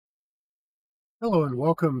Hello and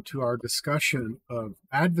welcome to our discussion of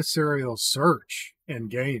adversarial search and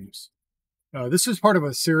games. This is part of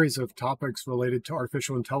a series of topics related to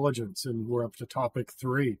artificial intelligence, and we're up to topic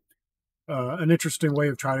 3. An interesting way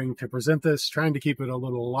of trying to present this, trying to keep it a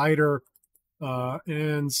little lighter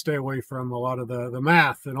and stay away from a lot of the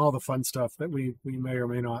math and all the fun stuff that we may or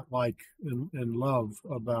may not like and love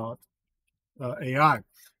about AI.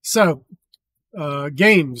 So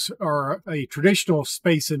games are a traditional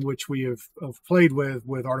space in which we have played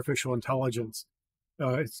with artificial intelligence.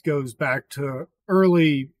 It goes back to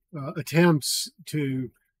early attempts to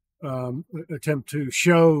attempt to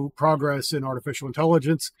show progress in artificial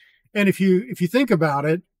intelligence. And if you think about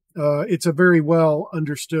it, it's a very well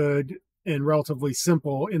understood and relatively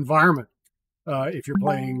simple environment. If you're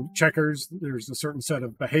playing checkers, there's a certain set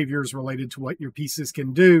of behaviors related to what your pieces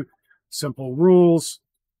can do, simple rules,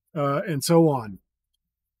 and so on.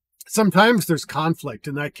 Sometimes there's conflict,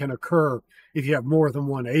 and that can occur if you have more than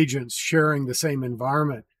one agent sharing the same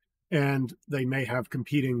environment, and they may have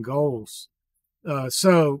competing goals.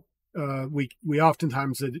 We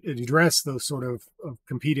oftentimes address those sort of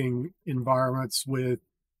competing environments with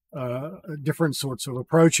different sorts of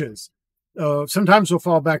approaches. Sometimes we'll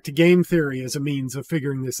fall back to game theory as a means of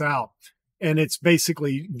figuring this out. And it's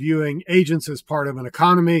basically viewing agents as part of an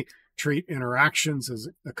economy, treat interactions as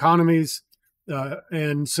economies.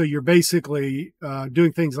 And so you're basically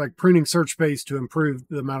doing things like pruning search space to improve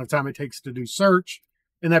the amount of time it takes to do search.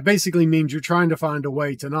 And that basically means you're trying to find a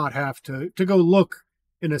way to not have to go look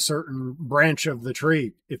in a certain branch of the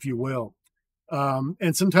tree, if you will.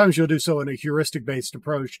 And sometimes you'll do so in a heuristic-based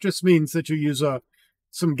approach. Just means that you use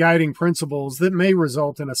some guiding principles that may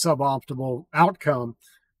result in a suboptimal outcome,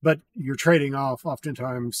 but you're trading off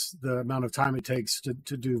oftentimes the amount of time it takes to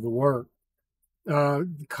do the work.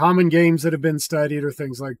 Common games that have been studied are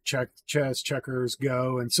things like chess, checkers,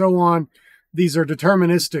 Go, and so on. These are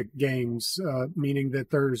deterministic games, meaning that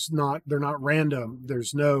they're not random.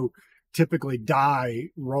 There's no typically die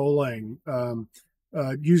rolling.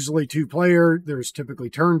 Usually two-player. There's typically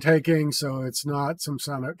turn taking, so it's not some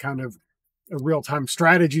kind of a real-time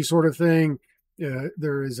strategy sort of thing.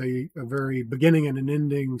 There is a very beginning and an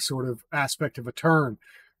ending sort of aspect of a turn.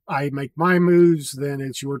 I make my moves, then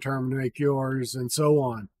it's your turn to make yours, and so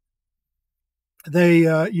on.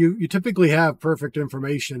 You typically have perfect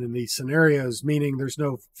information in these scenarios, meaning there's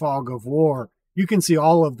no fog of war. You can see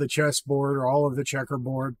all of the chessboard or all of the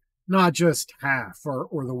checkerboard, not just half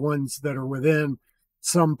or the ones that are within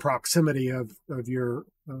some proximity of your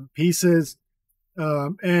pieces.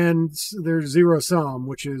 And there's zero sum,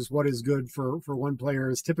 which is what is good for one player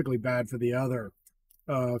is typically bad for the other.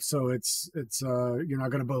 So it's you're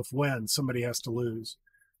not going to both win. Somebody has to lose.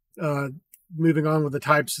 Moving on with the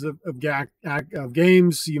types of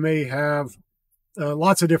games, you may have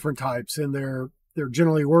lots of different types, and they're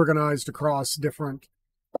generally organized across different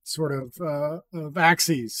sort of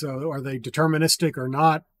axes. So are they deterministic or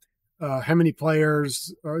not? How many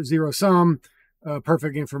players? Zero sum,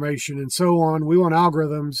 perfect information, and so on. We want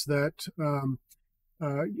algorithms that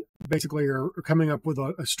basically are coming up with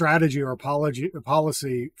a strategy or a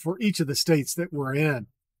policy for each of the states that we're in.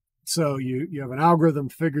 So you have an algorithm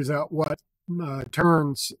that figures out what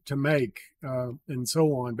turns to make and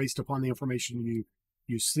so on based upon the information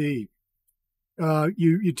you see.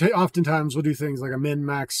 Oftentimes will do things like a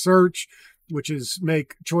min-max search, which is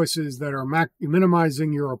make choices that are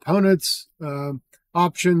minimizing your opponent's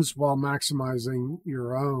options while maximizing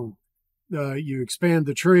your own. You expand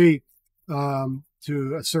the tree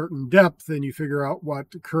to a certain depth, and you figure out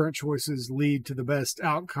what current choices lead to the best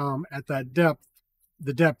outcome at that depth.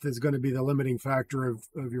 The depth is going to be the limiting factor of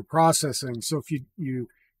your processing. So if you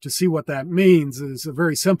to see what that means is a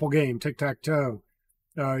very simple game, tic-tac-toe.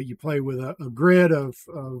 You play with a grid of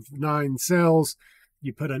 9 cells.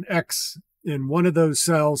 You put an X in one of those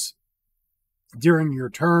cells during your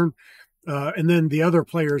turn. And then the other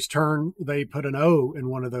player's turn, they put an O in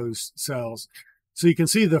one of those cells. So you can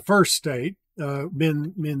see the first state,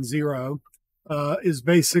 min 0, is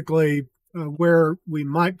basically where we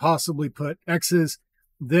might possibly put X's.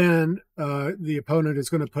 Then the opponent is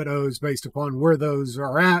going to put O's based upon where those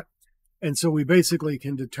are at. And so we basically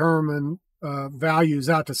can determine values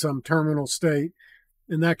out to some terminal state,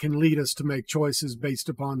 and that can lead us to make choices based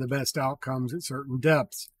upon the best outcomes at certain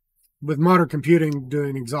depths. With modern computing,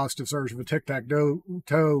 doing exhaustive search of a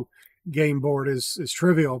tic-tac-toe game board is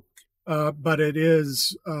trivial. But it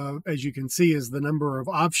is, as you can see, as the number of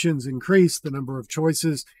options increase, the number of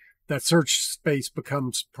choices, that search space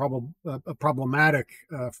becomes problematic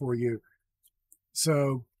for you.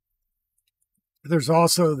 So there's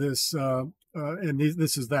also this, and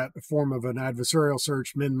this is that form of an adversarial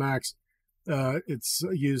search, min-max, It's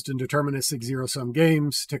used in deterministic zero-sum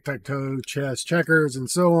games, tic-tac-toe, chess, checkers, and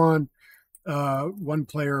so on. One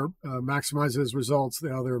player maximizes results,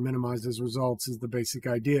 the other minimizes results is the basic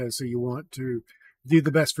idea. So you want to do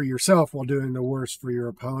the best for yourself while doing the worst for your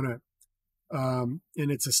opponent. And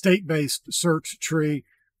it's a state-based search tree,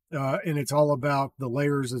 and it's all about the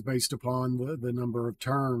layers is based upon the number of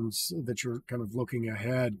turns that you're kind of looking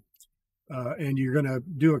ahead. And you're going to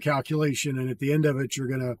do a calculation, and at the end of it, you're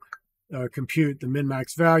going to compute the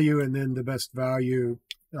min-max value, and then the best value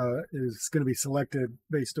is going to be selected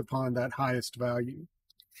based upon that highest value.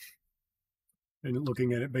 And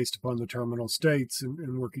looking at it based upon the terminal states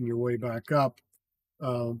and working your way back up.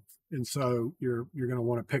 And so you're going to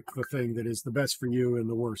want to pick the thing that is the best for you and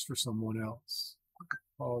the worst for someone else.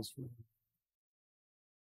 Pause for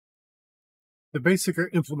the basic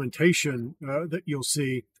implementation that you'll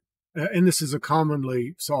see, and this is a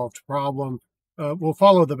commonly solved problem. We'll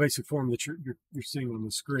follow the basic form that you're seeing on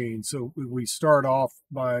the screen. So we start off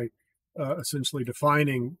by essentially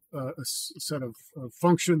defining a set of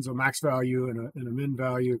functions, a max value and a min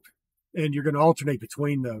value, and you're going to alternate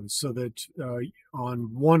between those so that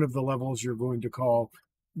on one of the levels you're going to call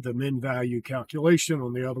the min value calculation,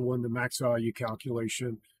 on the other one the max value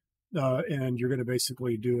calculation, and you're going to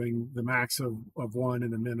basically doing the max of one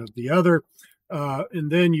and the min of the other. And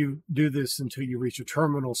then you do this until you reach a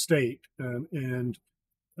terminal state, and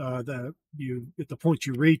at the point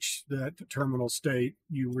you reach that terminal state,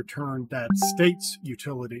 you return that state's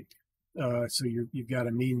utility. So you've got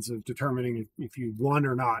a means of determining if you won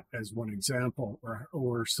or not, as one example,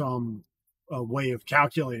 or some way of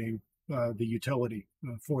calculating the utility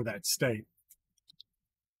for that state.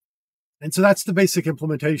 And so that's the basic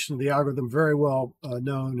implementation of the algorithm, very well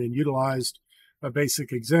known and utilized. A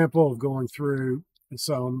basic example of going through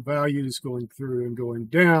some values, going through and going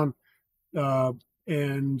down.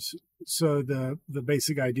 And so the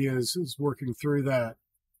basic idea is working through that.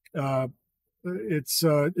 It's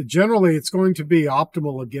generally it's going to be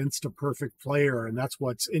optimal against a perfect player, and that's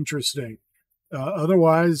what's interesting.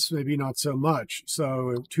 Otherwise, maybe not so much. So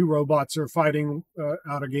if two robots are fighting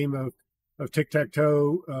out a game of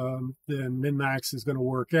tic-tac-toe, then min-max is going to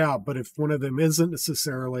work out. But if one of them isn't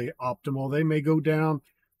necessarily optimal, they may go down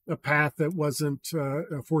a path that wasn't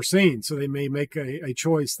foreseen. So they may make a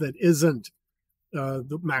choice that isn't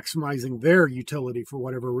maximizing their utility for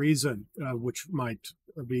whatever reason, which might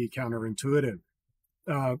be counterintuitive.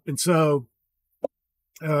 And so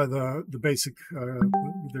the basic,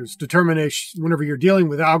 there's determination. Whenever you're dealing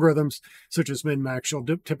with algorithms such as min-max, you'll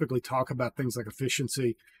typically talk about things like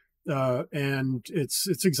efficiency. And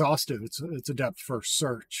it's exhaustive. It's a depth first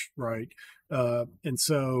search, right? And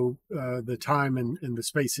so the time and the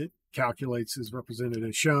space it calculates is represented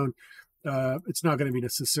as shown. It's not going to be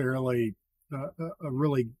necessarily a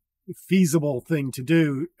really feasible thing to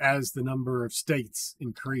do as the number of states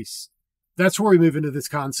increase. That's where we move into this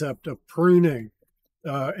concept of pruning.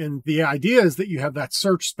 And the idea is that you have that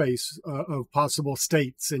search space of possible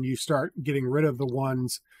states, and you start getting rid of the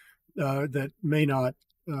ones that may not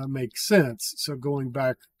make sense. So going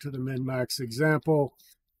back to the min-max example,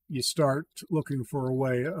 you start looking for a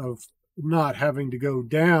way of not having to go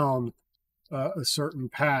down a certain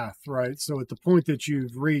path, right? So at the point that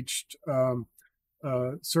you've reached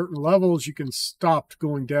certain levels, you can stop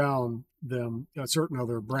going down them certain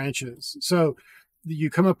other branches. So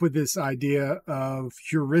you come up with this idea of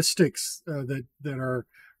heuristics that are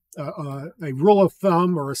a rule of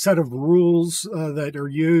thumb or a set of rules that are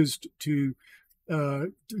used to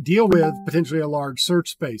deal with potentially a large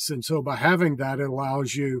search space. And so by having that, it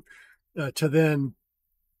allows you to then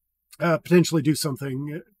potentially do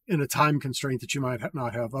something in a time constraint that you might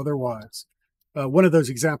not have otherwise. One of those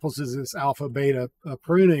examples is this alpha beta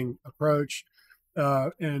pruning approach.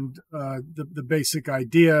 And the basic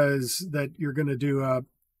idea is that you're going to do a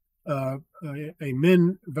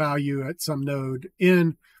min value at some node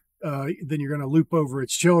n, then you're going to loop over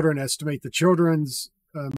its children, estimate the children's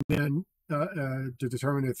min to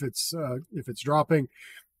determine if it's dropping,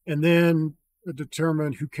 and then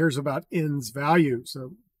determine who cares about n's value.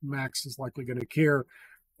 So max is likely going to care.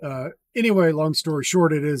 Anyway, long story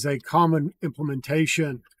short, it is a common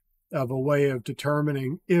implementation of a way of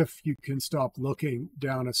determining if you can stop looking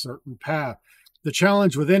down a certain path. The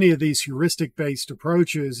challenge with any of these heuristic-based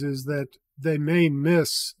approaches is that they may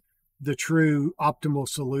miss the true optimal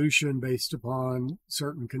solution based upon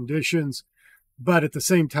certain conditions. But at the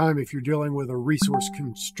same time, if you're dealing with a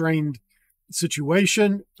resource-constrained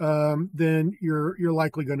situation, then you're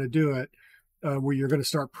likely going to do it, where you're going to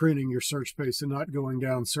start pruning your search space and not going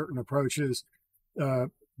down certain approaches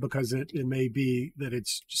because it may be that it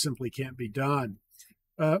simply can't be done.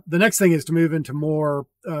 The next thing is to move into more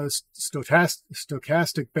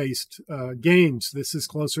stochastic-based games. This is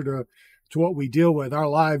closer to what we deal with. Our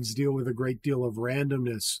lives deal with a great deal of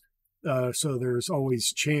randomness, so there's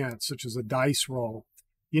always chance, such as a dice roll.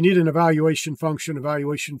 You need an evaluation function.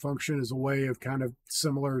 Evaluation function is a way of kind of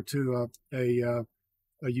similar to a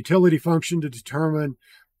utility function to determine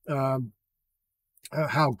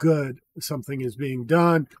how good something is being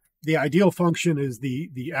done. The ideal function is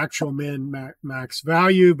the actual min-max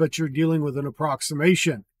value, but you're dealing with an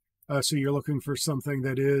approximation. So you're looking for something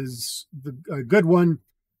that is a good one,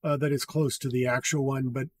 that is close to the actual one,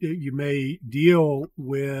 but you may deal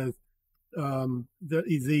with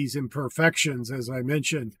these imperfections, as I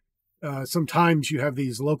mentioned. Sometimes you have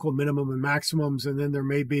these local minimum and maximums, and then there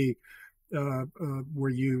may be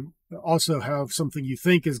where you also have something you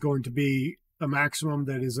think is going to be a maximum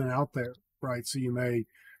that isn't out there, right? So you may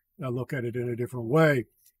look at it in a different way.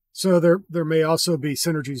 So there may also be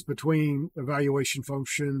synergies between evaluation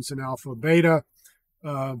functions and alpha beta.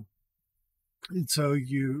 And so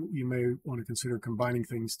you may want to consider combining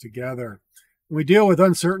things together. When we deal with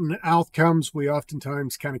uncertain outcomes, we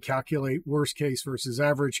oftentimes kind of calculate worst case versus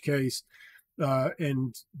average case,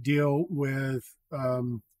 and deal with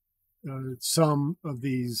some of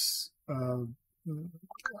these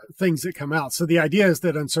things that come out. So the idea is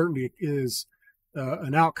that uncertainty is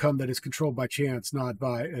an outcome that is controlled by chance, not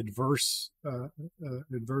by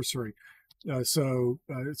adversary. So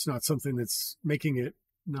it's not something that's making it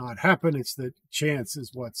not happen. It's that chance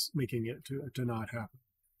is what's making it to not happen.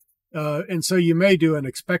 And so you may do an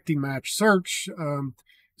expecting match search.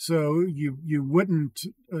 So you wouldn't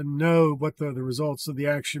know what the results of the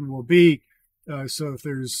action will be. So if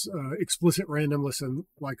there's explicit randomness, and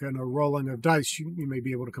like in a rolling of dice, you may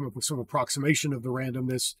be able to come up with some approximation of the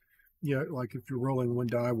randomness. Like if you're rolling one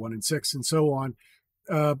die, 1 and 6, and so on.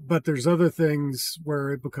 But there's other things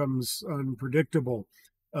where it becomes unpredictable,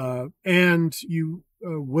 and you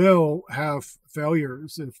will have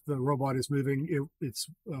failures if the robot is moving. Its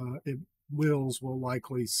wheels will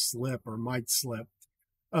likely slip or might slip.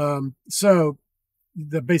 So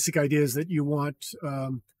the basic idea is that you want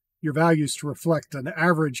your values to reflect an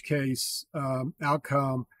average case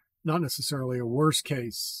outcome, not necessarily a worst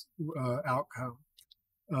case outcome.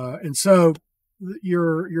 And so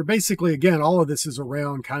you're basically, again, all of this is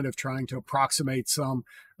around kind of trying to approximate some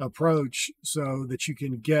approach so that you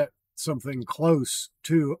can get something close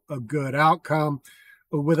to a good outcome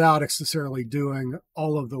without necessarily doing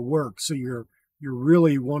all of the work. So you're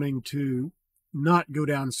really wanting to not go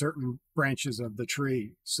down certain branches of the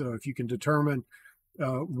tree. So if you can determine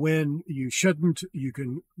when you shouldn't, you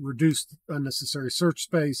can reduce unnecessary search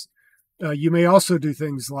space. You may also do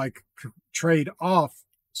things like trade off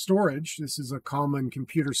storage. This is a common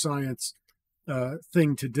computer science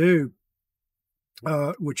thing to do,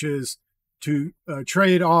 which is to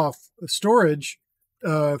trade off storage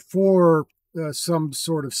for some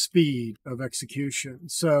sort of speed of execution.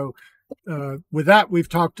 So with that, we've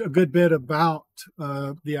talked a good bit about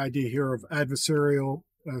the idea here of adversarial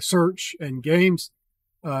search and games.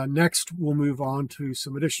 Next, we'll move on to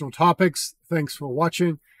some additional topics. Thanks for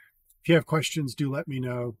watching. If you have questions, do let me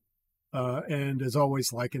know. And as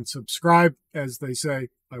always, like and subscribe. As they say,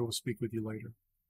 I will speak with you later.